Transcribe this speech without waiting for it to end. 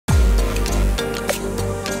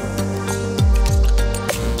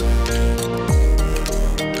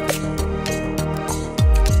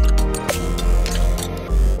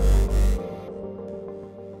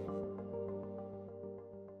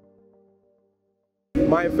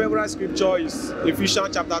My favorite scripture is Ephesians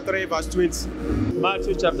chapter 3 verse 20.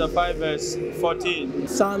 Matthew chapter 5 verse 14.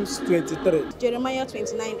 Psalms 23. Jeremiah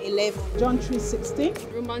 29:11. John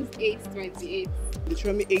 3:16. Romans 8:28.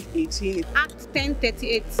 Deuteronomy 8:18. Acts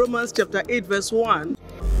 10:38. Romans chapter 8 verse 1.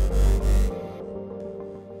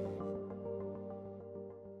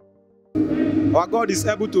 Our God is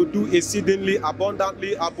able to do exceedingly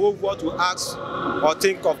abundantly above what we ask or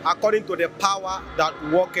think of, according to the power that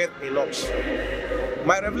worketh in us.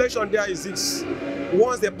 My revelation there is this: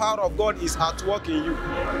 once the power of God is at work in you,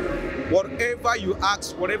 whatever you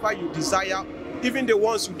ask, whatever you desire, even the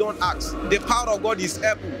ones you don't ask, the power of God is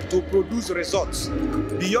able to produce results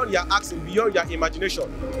beyond your asking, beyond your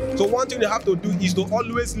imagination. So one thing you have to do is to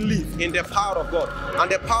always live in the power of God.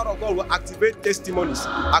 And the power of God will activate testimonies,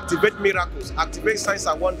 activate miracles, activate signs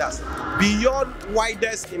and wonders beyond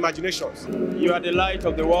widest imaginations. You are the light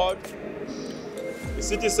of the world, a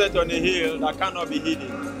city set on a hill that cannot be hidden.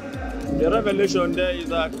 The revelation there is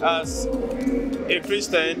that as a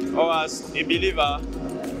Christian or as a believer,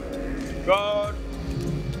 God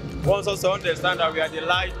wants us to understand that we are the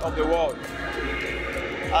light of the world.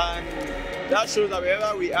 And that shows that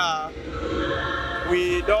wherever we are,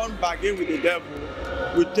 we don't bargain with the devil.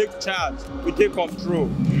 We take charge, we take control.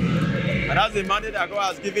 And that's the mandate that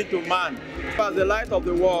God has given to man. As the light of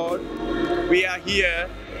the world, we are here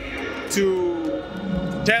to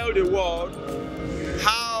tell the world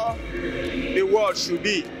how the world should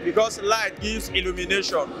be. Because light gives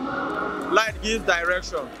illumination, light gives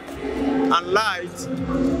direction. And light,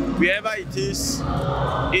 wherever it is,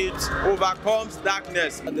 it overcomes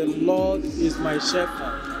darkness. The Lord is my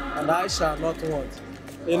shepherd, and I shall not want.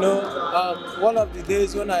 You know, one of the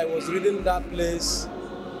days when I was reading that place,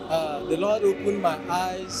 the Lord opened my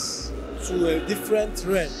eyes to a different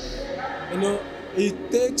realm. You know,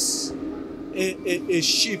 it takes a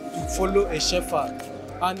sheep to follow a shepherd,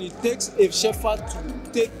 and it takes a shepherd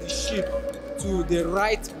to take the sheep to the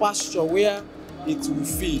right pasture where it will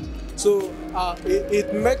feed. So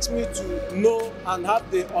it makes me to know and have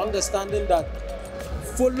the understanding that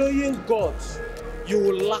following God, you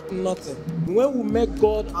will lack nothing. When we make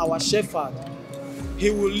God our shepherd, He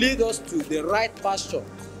will lead us to the right pasture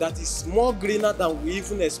that is more greener than we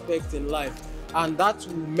even expect in life. And that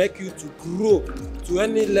will make you to grow to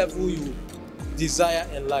any level you desire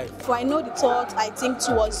in life. For I know the thought I think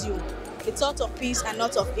towards you, the thought of peace and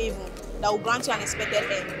not of evil, that will grant you an expected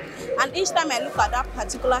end. And each time I look at that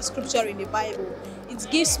particular scripture in the Bible, it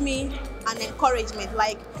gives me an encouragement.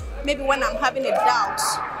 Like maybe when I'm having a doubt,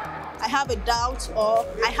 I have a doubt or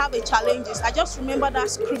I have a challenges, I just remember that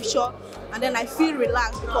scripture and then I feel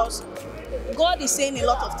relaxed, because God is saying a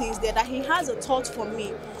lot of things there, that He has a thought for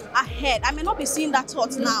me ahead. I may not be seeing that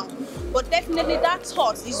thought now, but definitely that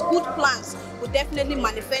thought, His good plans, will definitely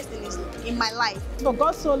manifest in my life. For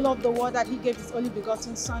God so loved the world that He gave His only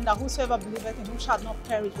begotten Son, that whosoever believeth in Him shall not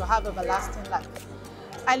perish but have everlasting life.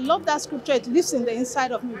 I love that scripture. It lives in the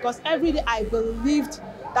inside of me, because every day I believed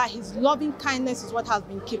that His loving kindness is what has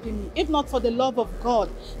been keeping me. If not for the love of God,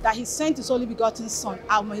 that He sent His only begotten Son,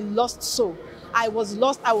 I'm a lost soul. I was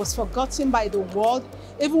lost, I was forgotten by the world,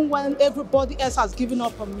 even when everybody else has given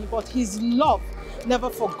up on me. But His love never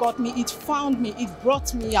forgot me. It found me, it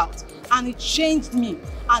brought me out, and it changed me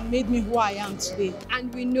and made me who I am today.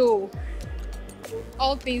 And we know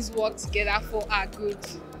all things work together for our good,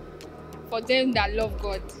 for them that love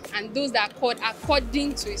God and those that are called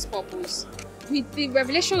according to His purpose. With the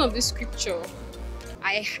revelation of this scripture,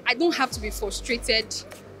 I don't have to be frustrated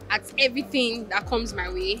at everything that comes my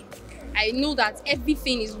way. I know that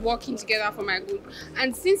everything is working together for my good.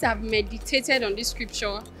 And since I've meditated on this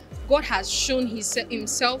scripture, God has shown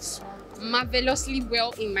Himself marvelously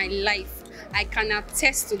well in my life. I can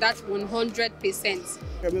attest to that 100%.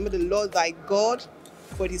 Remember the Lord thy God,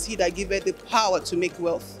 for it is He that giveth the power to make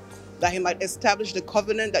wealth, that He might establish the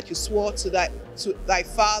covenant that you swore to thy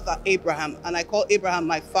father Abraham. And I call Abraham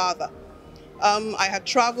my father. I had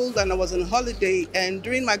traveled and I was on holiday, and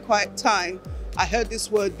during my quiet time, I heard this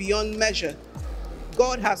word, beyond measure.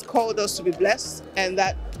 God has called us to be blessed, and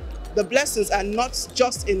that the blessings are not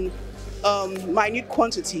just in minute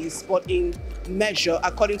quantities, but in measure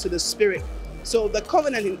according to the Spirit. So the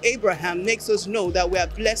covenant in Abraham makes us know that we are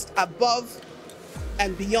blessed above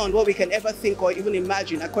and beyond what we can ever think or even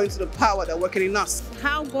imagine, according to the power that working in us.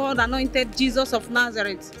 How God anointed Jesus of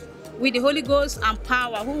Nazareth with the Holy Ghost and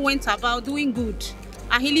power, who went about doing good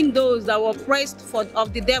and healing those that were oppressed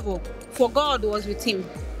of the devil, for God was with Him.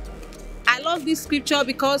 I love this scripture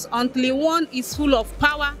because until one is full of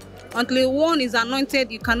power, until one is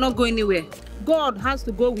anointed, you cannot go anywhere. God has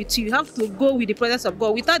to go with you. You have to go with the presence of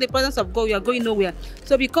God. Without the presence of God, you are going nowhere.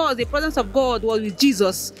 So because the presence of God was with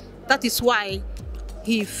Jesus, that is why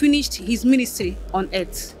he finished his ministry on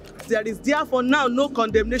earth. There is therefore now no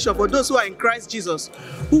condemnation for those who are in Christ Jesus,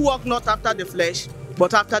 who walk not after the flesh,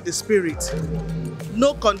 but after the Spirit.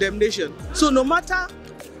 No condemnation. So no matter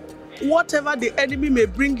whatever the enemy may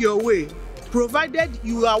bring your way, provided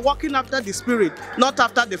you are walking after the Spirit, not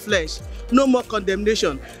after the flesh, no more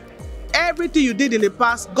condemnation. Everything you did in the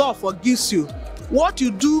past, God forgives you. What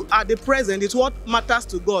you do at the present is what matters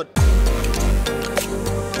to God.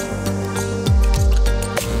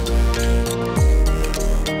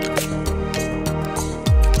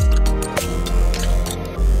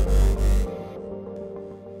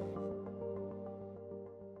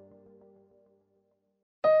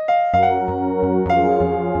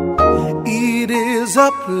 It is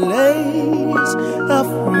a place of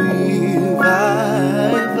revival.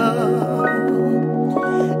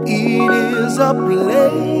 It is a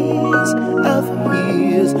place of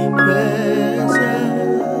His presence.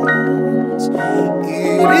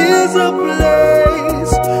 It is a place